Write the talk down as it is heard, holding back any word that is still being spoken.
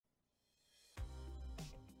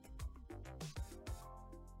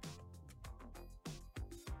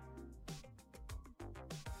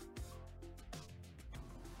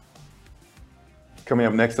Coming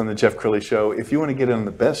up next on the Jeff Crilley Show, if you want to get in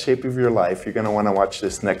the best shape of your life, you're going to want to watch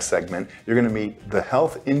this next segment. You're going to meet the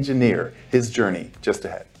health engineer, his journey just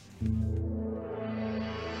ahead.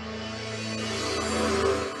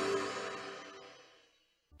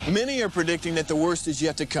 Many are predicting that the worst is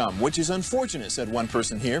yet to come, which is unfortunate, said one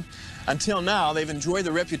person here. Until now, they've enjoyed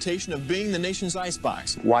the reputation of being the nation's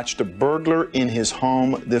icebox. Watched a burglar in his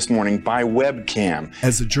home this morning by webcam.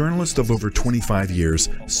 As a journalist of over 25 years,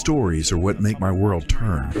 stories are what make my world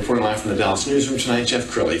turn. Reporting live from the Dallas newsroom tonight, Jeff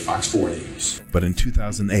Crilley, Fox 4 News. But in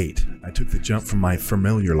 2008, I took the jump from my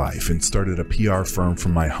familiar life and started a PR firm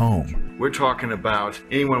from my home. We're talking about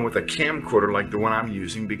anyone with a camcorder like the one I'm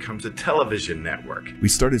using becomes a television network. We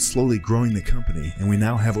started slowly growing the company, and we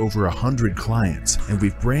now have over 100 clients, and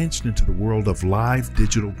we've branched into the world of live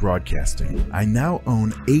digital broadcasting. I now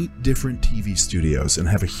own 8 different TV studios and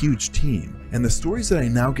have a huge team, and the stories that I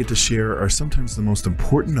now get to share are sometimes the most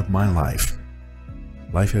important of my life.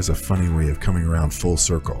 Life has a funny way of coming around full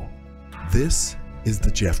circle. This is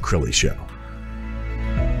the Jeff Crilley Show.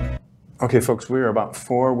 Okay, folks, we are about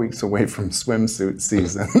 4 weeks away from swimsuit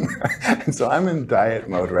season. And so I'm in diet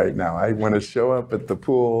mode right now. I want to show up at the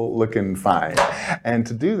pool looking fine. And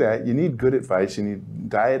to do that, you need good advice. You need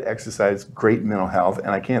diet, exercise, great mental health. And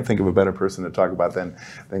I can't think of a better person to talk about than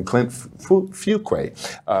Clint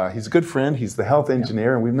Fuqua. He's a good friend. He's the health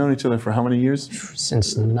engineer. And we've known each other for how many years?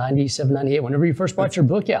 Since 97, 98, whenever you first brought your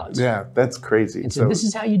book out. Yeah, that's crazy. And so this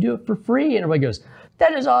is how you do it for free. And everybody goes,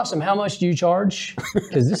 that is awesome. How much do you charge?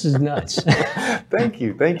 Because this is nuts. Thank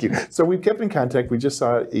you. Thank you. So we've kept in contact. We just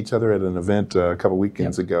saw each other at an event a couple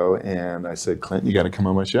weekends ago, and I said, Clint, you got to come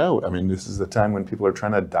on my show. I mean, this is the time when people are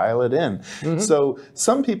trying to dial it in. Mm-hmm. So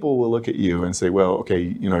some people will look at you and say, well, okay,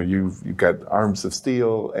 you know, you've got arms of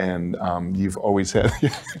steel, and you've always had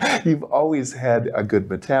a good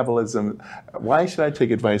metabolism. Why should I take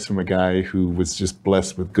advice from a guy who was just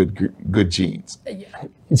blessed with good genes?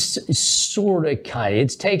 It's sort of kind of. It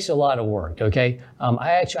takes a lot of work, okay?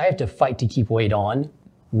 I have to fight to keep weight on,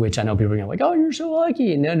 which I know people are going to be like, oh, you're so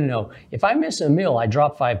lucky. No. If I miss a meal, I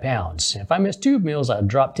drop 5 pounds. If I miss 2 meals, I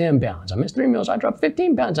drop 10 pounds. I miss 3 meals, I drop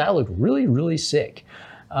 15 pounds. I look really, really sick.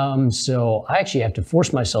 So I actually have to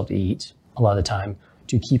force myself to eat a lot of the time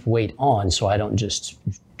to keep weight on so I don't just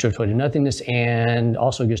drift away to nothingness, and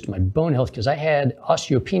also goes to my bone health, because I had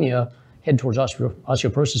osteopenia, head towards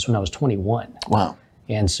osteoporosis when I was 21. Wow.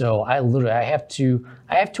 And so I have to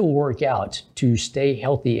work out to stay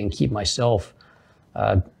healthy and keep myself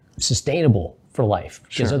sustainable for life.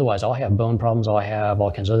 Because otherwise I'll have bone problems, I'll have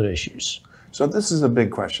all kinds of other issues. So this is a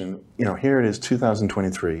big question. You know, here it is,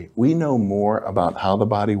 2023. We know more about how the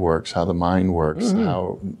body works, how the mind works,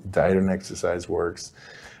 how diet and exercise works,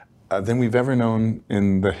 than we've ever known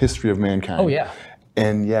in the history of mankind. Oh, yeah.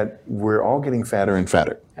 And yet we're all getting fatter and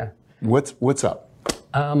fatter. Yeah. What's up?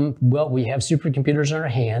 Well, we have supercomputers in our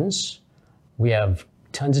hands. We have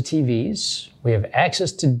tons of TVs. We have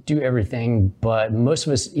access to do everything, but most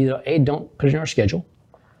of us either A, don't put it in our schedule.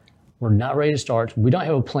 We're not ready to start. We don't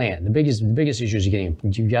have a plan. The biggest issue is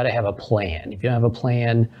you got to have a plan. If you don't have a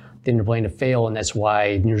plan, then you're planning to fail, and that's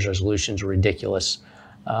why New Year's resolutions are ridiculous.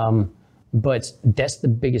 But that's the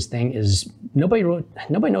biggest thing is nobody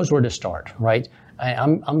knows where to start, right?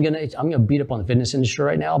 I'm gonna beat up on the fitness industry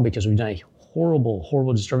right now because we've done a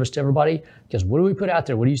horrible disservice to everybody. Because what do we put out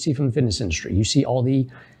there? What do you see from the fitness industry? You see all the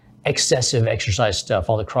excessive exercise stuff,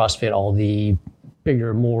 all the CrossFit, all the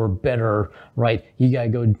bigger, more, better, right? You gotta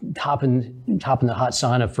go hop in the hot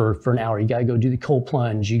sauna for an hour. You gotta go do the cold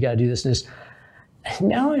plunge. You gotta do this and this.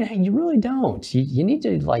 No, you really don't. You need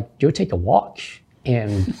to go take a walk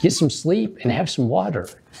and get some sleep and have some water.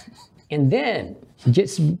 And then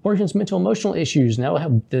work on some mental emotional issues. And that will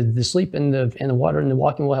help. The sleep and the water and the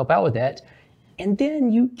walking will help out with that. And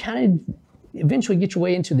then you kind of eventually get your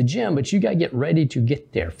way into the gym, but you got to get ready to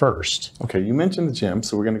get there first. Okay, you mentioned the gym,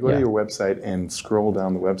 so we're going to go to your website and scroll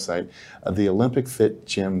down the website. The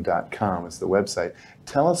OlympicFitGym.com is the website.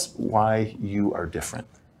 Tell us why you are different.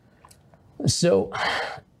 So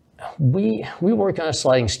we work on a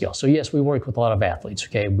sliding scale. So yes, we work with a lot of athletes,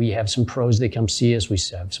 okay? We have some pros that come see us. We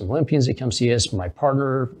have some Olympians that come see us. My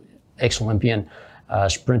partner, ex-Olympian,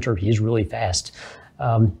 sprinter, he's really fast.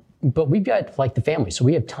 But we've got the family. So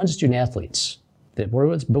we have tons of student athletes that we're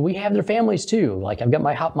with, but we have their families too. Like I've got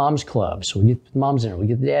my Hot Moms Club. So we get the moms in there, we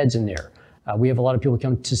get the dads in there. We have a lot of people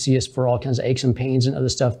come to see us for all kinds of aches and pains and other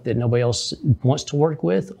stuff that nobody else wants to work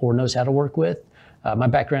with or knows how to work with. My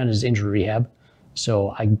background is injury rehab,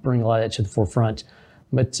 so I bring a lot of that to the forefront.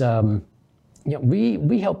 But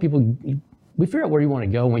we help people, we figure out where you want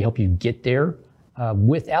to go and we help you get there.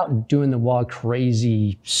 without doing the wild,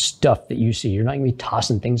 crazy stuff that you see. You're not going to be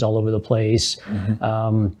tossing things all over the place,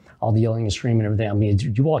 all the yelling and screaming and everything. I mean,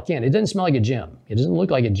 you walk in, it doesn't smell like a gym. It doesn't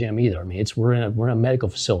look like a gym either. I mean, we're in a medical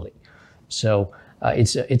facility. So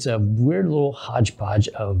it's a weird little hodgepodge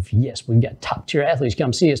of, yes, we've got top tier athletes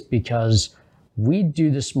come see us because we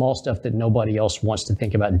do the small stuff that nobody else wants to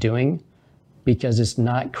think about doing because it's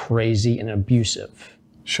not crazy and abusive.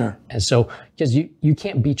 Sure. And so, because you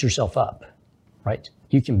can't beat yourself up, right?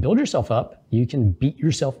 You can build yourself up, you can beat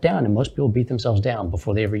yourself down, and most people beat themselves down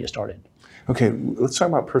before they ever get started. Okay, let's talk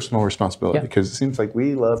about personal responsibility because it seems like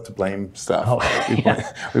we love to blame stuff.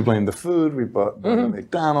 We blame the food, we blame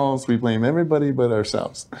McDonald's, we blame everybody but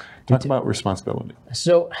ourselves. Talk about responsibility.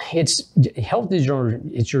 So health is your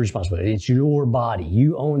responsibility. It's your body.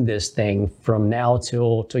 You own this thing from now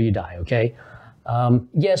till you die. Okay.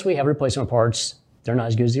 Yes, we have replacement parts. They're not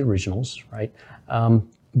as good as the originals, right?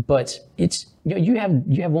 But it's you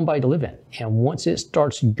have one body to live in, and once it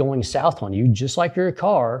starts going south on you, just like your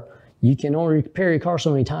car. You can only repair your car so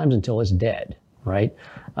many times until it's dead, right?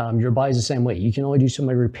 Your body's the same way. You can only do so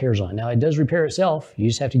many repairs on it. Now, it does repair itself. You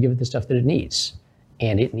just have to give it the stuff that it needs.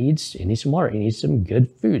 And it needs some water. It needs some good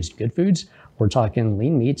foods. Good foods, we're talking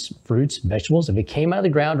lean meats, fruits, vegetables. If it came out of the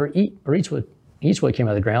ground or eats what came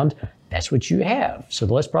out of the ground, that's what you have. So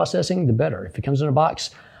the less processing, the better. If it comes in a box,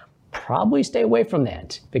 probably stay away from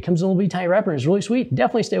that. If it comes in a little bitty tiny wrapper and it's really sweet,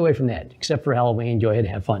 definitely stay away from that. Except for Halloween, go ahead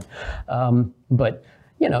and have fun. But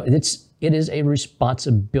it is a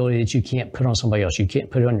responsibility that you can't put on somebody else. You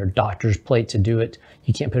can't put it on your doctor's plate to do it.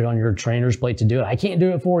 You can't put it on your trainer's plate to do it. I can't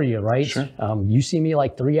do it for you, right? Sure. You see me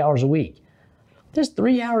like 3 hours a week. There's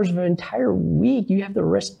 3 hours of an entire week. You have the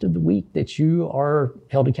rest of the week that you are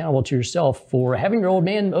held accountable to yourself for having your old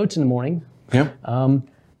man oats in the morning. Yep.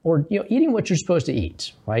 Or eating what you're supposed to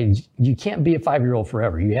eat, right? You can't be a 5-year-old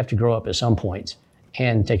forever. You have to grow up at some point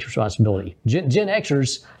and take responsibility. Gen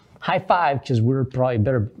Xers, high five, because we're probably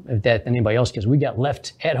better at that than anybody else because we got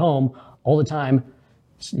left at home all the time.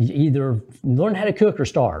 Either learn how to cook or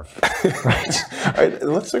starve, right? All right,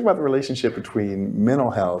 let's talk about the relationship between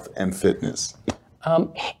mental health and fitness.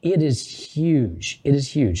 It is huge. It is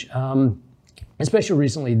huge. Especially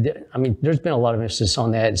recently, I mean, there's been a lot of emphasis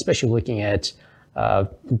on that, especially looking at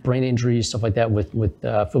brain injuries, stuff like that with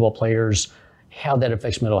football players, how that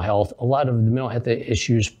affects mental health. A lot of the mental health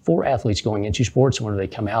issues for athletes going into sports, whenever they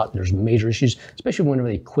come out, there's major issues, especially whenever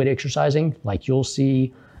they quit exercising. Like you'll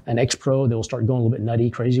see an ex-pro, they'll start going a little bit nutty,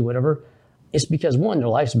 crazy, whatever. It's because, one, their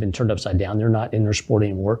lives have been turned upside down. They're not in their sport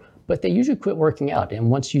anymore, but they usually quit working out. And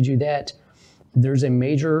once you do that, there's a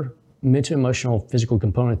major mental, emotional, physical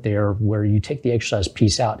component there where you take the exercise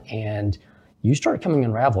piece out and you start coming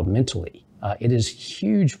unraveled mentally. It is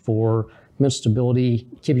huge for mental stability,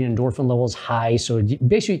 keeping endorphin levels high. So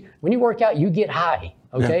basically, when you work out, you get high,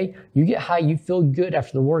 okay? Yeah. You get high, you feel good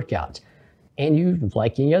after the workout. And you,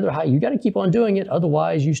 like any other high, you gotta keep on doing it,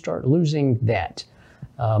 otherwise you start losing that.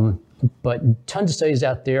 But tons of studies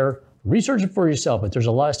out there, research it for yourself, but there's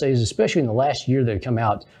a lot of studies, especially in the last year that have come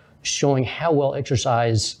out, showing how well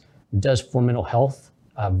exercise does for mental health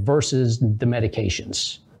versus the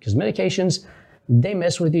medications. Because medications, they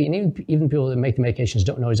mess with you, and even people that make the medications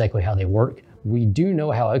don't know exactly how they work. We do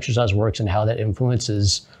know how exercise works and how that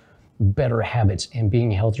influences better habits and being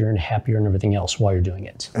healthier and happier and everything else while you're doing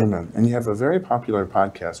it. Amen. And you have a very popular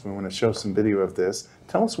podcast. We want to show some video of this.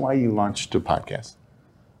 Tell us why you launched a podcast.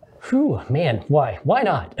 Whew, man, why? Why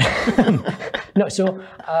not? No, so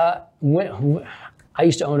when I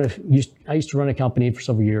used to run a company for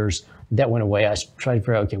several years. That went away. I tried to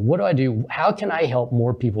figure out, okay, what do I do? How can I help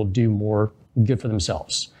more people do more good for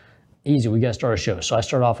themselves? Easy, we got to start a show. So I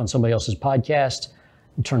started off on somebody else's podcast,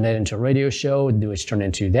 turned that into a radio show, which turned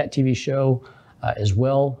into that TV show as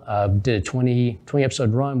well. Did a 20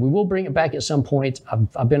 episode run. We will bring it back at some point.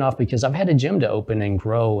 I've been off because I've had a gym to open and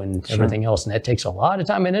grow and everything else, and that takes a lot of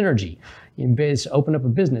time and energy. You open up a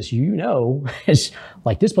business, it's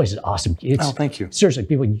like, this place is awesome. Thank you. Seriously,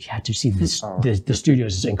 people, you have to see this. The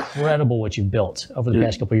studios. It's incredible what you've built over the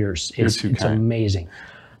past couple of years. It's amazing.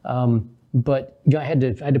 But I had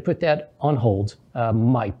to put that on hold.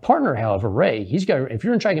 My partner, however, Ray, if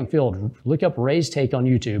you're in track and field, look up Ray's Take on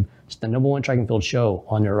YouTube. It's the #1 track and field show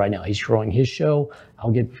on there right now. He's growing his show.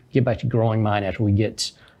 I'll get back to growing mine after we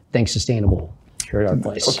get things sustainable here at our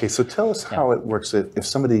place. Okay, so tell us how it works. If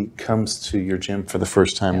somebody comes to your gym for the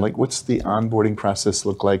first time, like, what's the onboarding process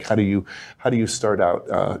look like? How do you start out?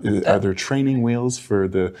 Are there training wheels for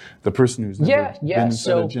the person who's never been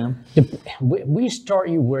inside a gym? We start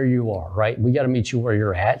you where you are, right? We got to meet you where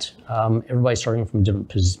you're at. Everybody's starting from a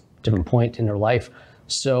different point in their life.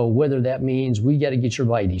 So whether that means we got to get your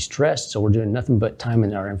body de-stressed, so we're doing nothing but time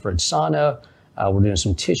in our infrared sauna, we're doing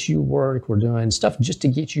some tissue work, we're doing stuff just to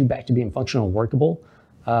get you back to being functional and workable.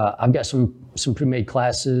 I've got some pre-made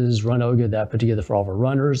classes, Run Yoga, that I put together for all of our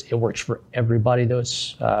runners. It works for everybody.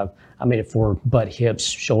 Those I made it for butt, hips,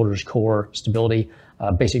 shoulders, core, stability,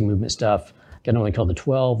 basic movement stuff. Got only called the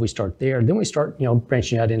 12. We start there. Then we start,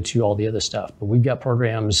 branching out into all the other stuff. But we've got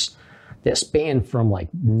programs that span from like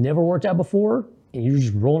never worked out before, and you're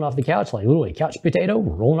just rolling off the couch, like literally couch potato,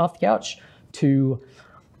 rolling off the couch, to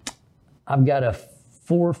I've got a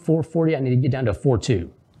 440. I need to get down to a 4.2.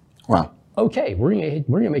 Wow. Okay, we're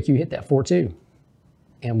gonna make you hit that 4.2,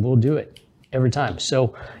 and we'll do it every time.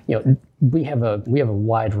 So we have a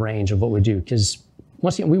wide range of what we do, because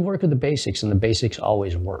once again, we work with the basics, and the basics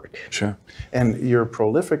always work. Sure. And you're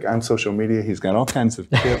prolific on social media. He's got all kinds of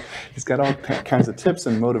tips. He's got all kinds of tips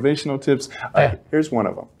and motivational tips. Here's one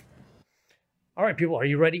of them. All right, people, are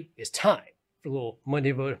you ready? It's time for a little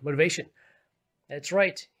Monday motivation. That's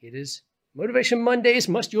right. It is Motivation Mondays,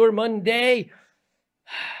 Must Your Monday.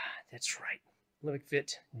 That's right. Olympic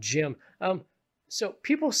Fit Gym. So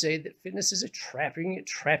people say that fitness is a trap. You can get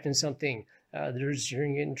trapped in something. You're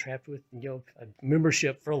getting trapped with a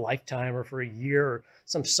membership for a lifetime or for a year, or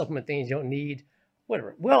some supplement thing you don't need,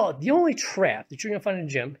 whatever. Well, the only trap that you're going to find in a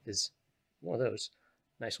gym is one of those.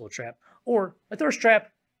 Nice little trap. Or a thirst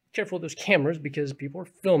trap. Careful with those cameras, because people are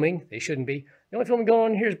filming. They shouldn't be. The only filming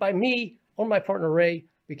going on here is by me or my partner Ray,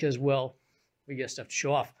 because, well, we got stuff to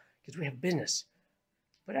show off because we have business.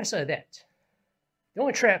 But outside of that, the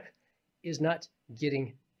only trap is not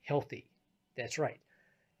getting healthy. That's right.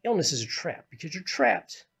 Illness is a trap, because you're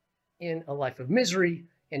trapped in a life of misery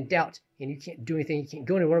and doubt, and you can't do anything, you can't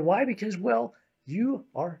go anywhere. Why? Because, well, you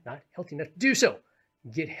are not healthy enough to do so.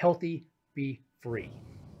 Get healthy, be free.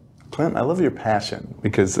 Clint, I love your passion,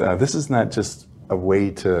 because this is not just a way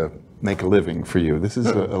to make a living for you. This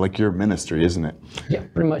is like your ministry, isn't it? Yeah,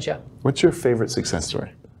 pretty much, yeah. What's your favorite success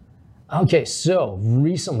story? Okay, so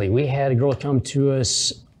recently we had a girl come to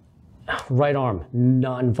us, right arm,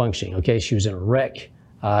 non-functioning. Okay, she was in a wreck.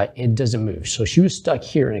 It doesn't move. So she was stuck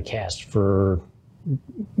here in a cast for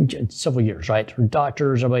several years, right? Her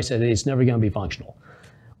doctors, everybody said it's never going to be functional.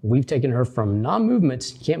 We've taken her from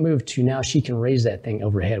non-movement, can't move, to now she can raise that thing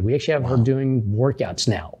overhead. We actually have her doing workouts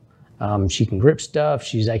now. She can grip stuff.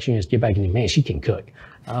 She's actually going to get back into, man, she can cook.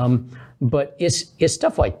 But it's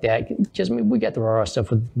stuff like that. Because we got the raw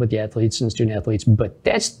stuff with the athletes and student athletes, but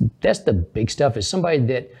that's the big stuff. Is somebody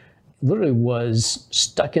that literally was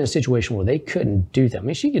stuck in a situation where they couldn't do that. I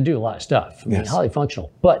mean, she could do a lot of stuff. I mean, highly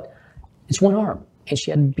functional, but it's one arm, and she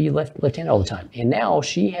had to be left-handed all the time. And now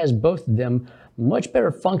she has both of them much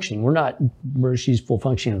better functioning. We're not where she's full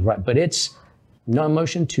functioning, right? But it's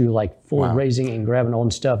non-motion to like full raising and grabbing all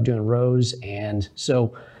and stuff, doing rows. And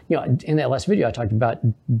so, in that last video, I talked about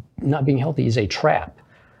not being healthy is a trap.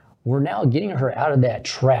 We're now getting her out of that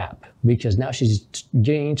trap, because now she's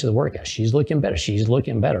getting into the workout. She's looking better. She's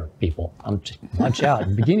looking better, people. Watch out.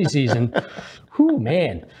 Bikini season. Whoo,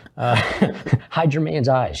 man. Hide your man's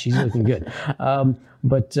eyes. She's looking good. And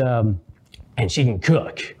she can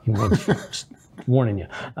cook. Just warning you.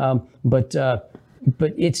 But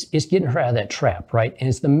it's getting her out of that trap, right? And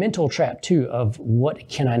it's the mental trap, too, of what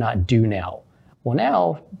can I not do now? Well,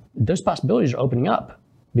 now those possibilities are opening up,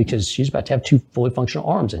 because she's about to have 2 fully functional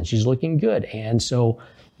arms, and she's looking good. And so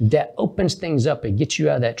that opens things up. It gets you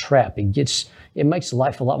out of that trap. It makes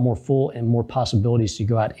life a lot more full and more possibilities to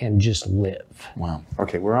go out and just live. Wow.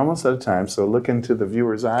 Okay, we're almost out of time. So look into the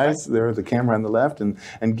viewer's eyes there, the camera on the left, and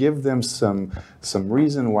give them some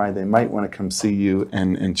reason why they might want to come see you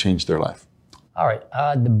and change their life. All right.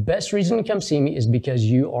 The best reason to come see me is because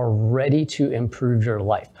you are ready to improve your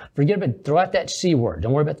life. Forget about, throw out that C word.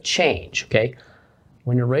 Don't worry about the change, okay?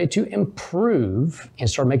 When you're ready to improve and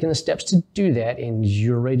start making the steps to do that, and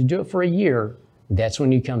you're ready to do it for a year, that's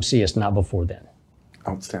when you come see us, not before then.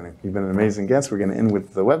 Outstanding. You've been an amazing guest. We're going to end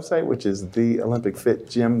with the website, which is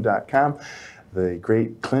theolympicfitgym.com. The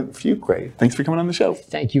great Clint Fuqua. Thanks for coming on the show.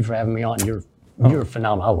 Thank you for having me on. You're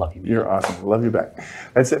phenomenal. I love you. You're awesome. Love you back.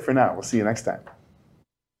 That's it for now. We'll see you next time.